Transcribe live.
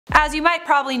As you might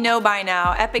probably know by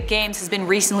now, Epic Games has been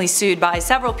recently sued by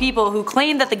several people who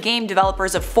claim that the game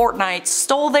developers of Fortnite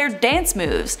stole their dance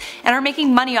moves and are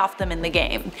making money off them in the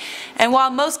game. And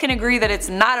while most can agree that it's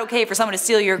not okay for someone to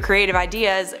steal your creative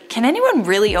ideas, can anyone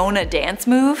really own a dance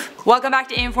move? Welcome back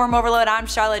to InformOverload, I'm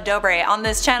Charlotte Dobre. On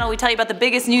this channel we tell you about the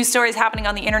biggest news stories happening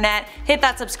on the internet. Hit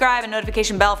that subscribe and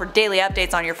notification bell for daily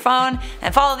updates on your phone,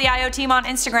 and follow the IO team on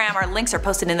Instagram, our links are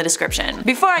posted in the description.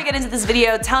 Before I get into this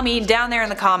video, tell me down there in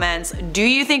the comments, do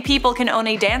you think people can own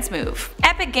a dance move?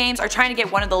 Epic Games are trying to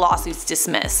get one of the lawsuits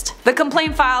dismissed. The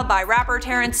complaint filed by rapper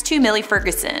Terrence to Millie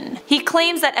Ferguson. He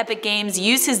claims that Epic Games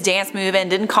used his dance move and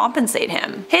didn't compensate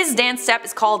him. His dance step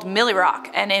is called Millie Rock,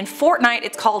 and in Fortnite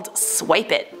it's called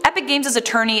Swipe It. Epic Games'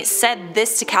 attorney said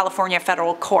this to California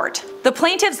federal court. The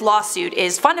plaintiff's lawsuit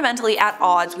is fundamentally at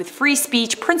odds with free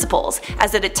speech principles,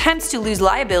 as it attempts to lose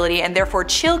liability and therefore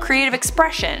chill creative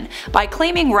expression by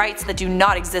claiming rights that do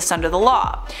not exist under the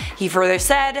law. He further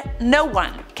said, no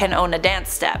one can own a dance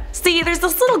step. See, there's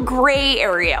this little gray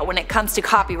area when it comes to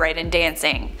copyright in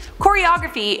dancing.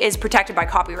 Choreography is protected by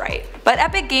copyright, but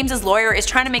Epic Games' lawyer is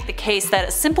trying to make the case that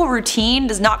a simple routine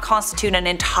does not constitute an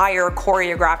entire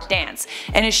choreographed dance,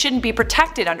 and it shouldn't be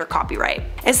protected under copyright.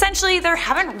 Essentially, there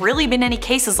haven't really been any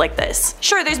cases like this.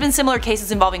 Sure, there's been similar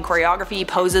cases involving choreography,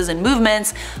 poses, and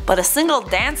movements, but a single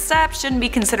dance step shouldn't be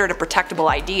considered a protectable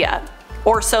idea.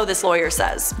 Or so this lawyer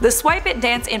says. The Swipe It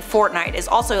dance in Fortnite is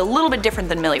also a little bit different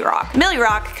than Millie Rock. Millie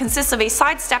Rock consists of a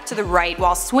side step to the right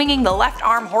while swinging the left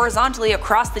arm horizontally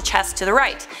across the chest to the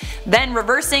right, then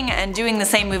reversing and doing the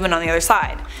same movement on the other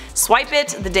side. Swipe It,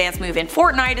 the dance move in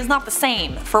Fortnite, is not the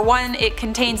same. For one, it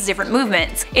contains different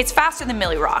movements. It's faster than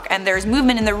Millie Rock, and there's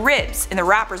movement in the ribs in the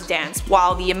rapper's dance,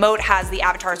 while the emote has the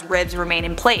avatar's ribs remain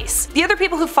in place. The other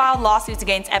people who filed lawsuits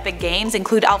against Epic Games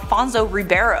include Alfonso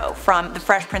Ribeiro from The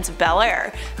Fresh Prince of Bel-Air,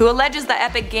 who alleges that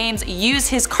Epic Games used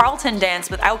his Carlton dance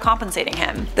without compensating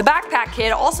him. The Backpack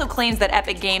Kid also claims that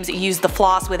Epic Games used the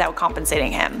floss without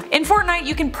compensating him. In Fortnite,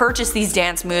 you can purchase these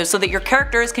dance moves so that your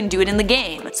characters can do it in the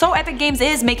game, so Epic Games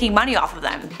is making money off of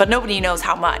them, but nobody knows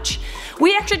how much.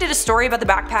 We actually did a story about the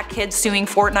Backpack Kid suing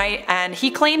Fortnite, and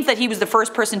he claims that he was the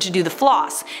first person to do the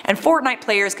floss, and Fortnite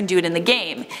players can do it in the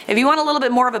game. If you want a little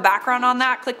bit more of a background on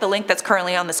that, click the link that's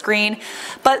currently on the screen.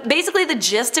 But basically the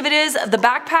gist of it is, the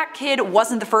Backpack Kid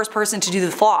wasn't the first person to do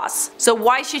the floss, so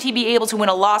why should he be able to win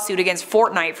a lawsuit against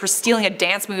Fortnite for stealing a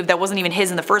dance move that wasn't even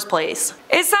his in the first place?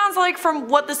 It sounds like from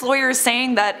what this lawyer is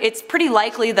saying that it's pretty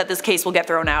likely that this case will get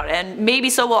thrown out, and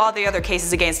maybe so will all the other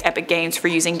cases against Epic Games for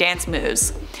using dance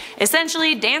moves.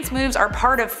 Essentially, dance moves are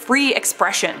part of free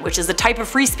expression, which is a type of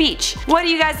free speech. What do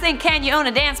you guys think? Can you own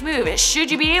a dance move?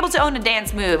 Should you be able to own a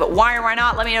dance move? Why or why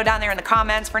not? Let me know down there in the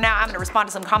comments. For now, I'm going to respond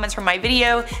to some comments from my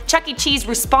video. Chuck E. Cheese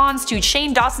responds to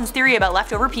Shane Dawson's theory about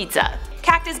leftover pizza.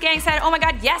 Cactus Gang said, oh my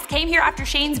god, yes, came here after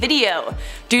Shane's video.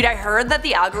 Dude, I heard that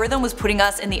the algorithm was putting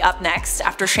us in the up next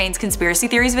after Shane's conspiracy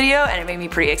theories video, and it made me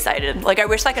pretty excited. Like, I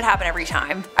wish that could happen every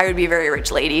time. I would be a very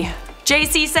rich lady.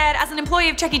 JC said, as an employee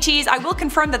of Chuck E. Cheese, I will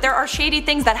confirm that there are shady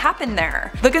things that happen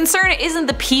there. The concern isn't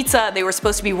the pizza they were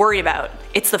supposed to be worried about,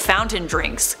 it's the fountain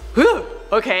drinks. Whew,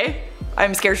 okay.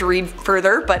 I'm scared to read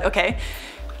further, but okay.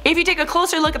 If you take a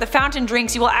closer look at the fountain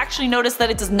drinks, you will actually notice that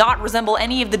it does not resemble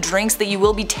any of the drinks that you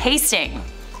will be tasting.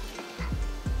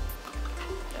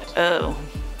 Oh.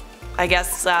 I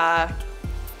guess, I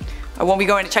won't be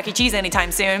going to Chuck E. Cheese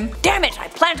anytime soon. Damn it, I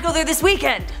plan to go there this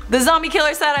weekend! The zombie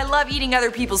killer said, I love eating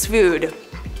other people's food.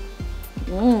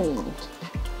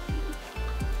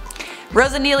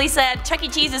 Rosa Neely said, Chuck E.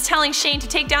 Cheese is telling Shane to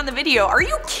take down the video. Are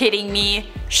you kidding me?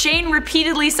 Shane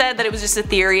repeatedly said that it was just a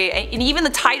theory, and even the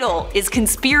title is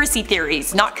conspiracy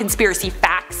theories, not conspiracy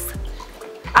facts.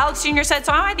 Alex Jr. said,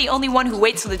 so am I the only one who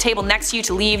waits for the table next to you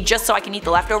to leave just so I can eat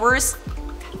the leftovers?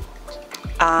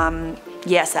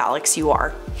 Yes Alex, you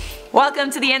are.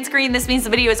 Welcome to the end screen. This means the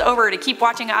video is over. To keep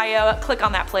watching IO, click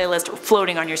on that playlist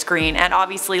floating on your screen, and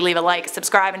obviously leave a like,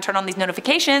 subscribe, and turn on these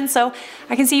notifications so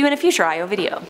I can see you in a future IO video.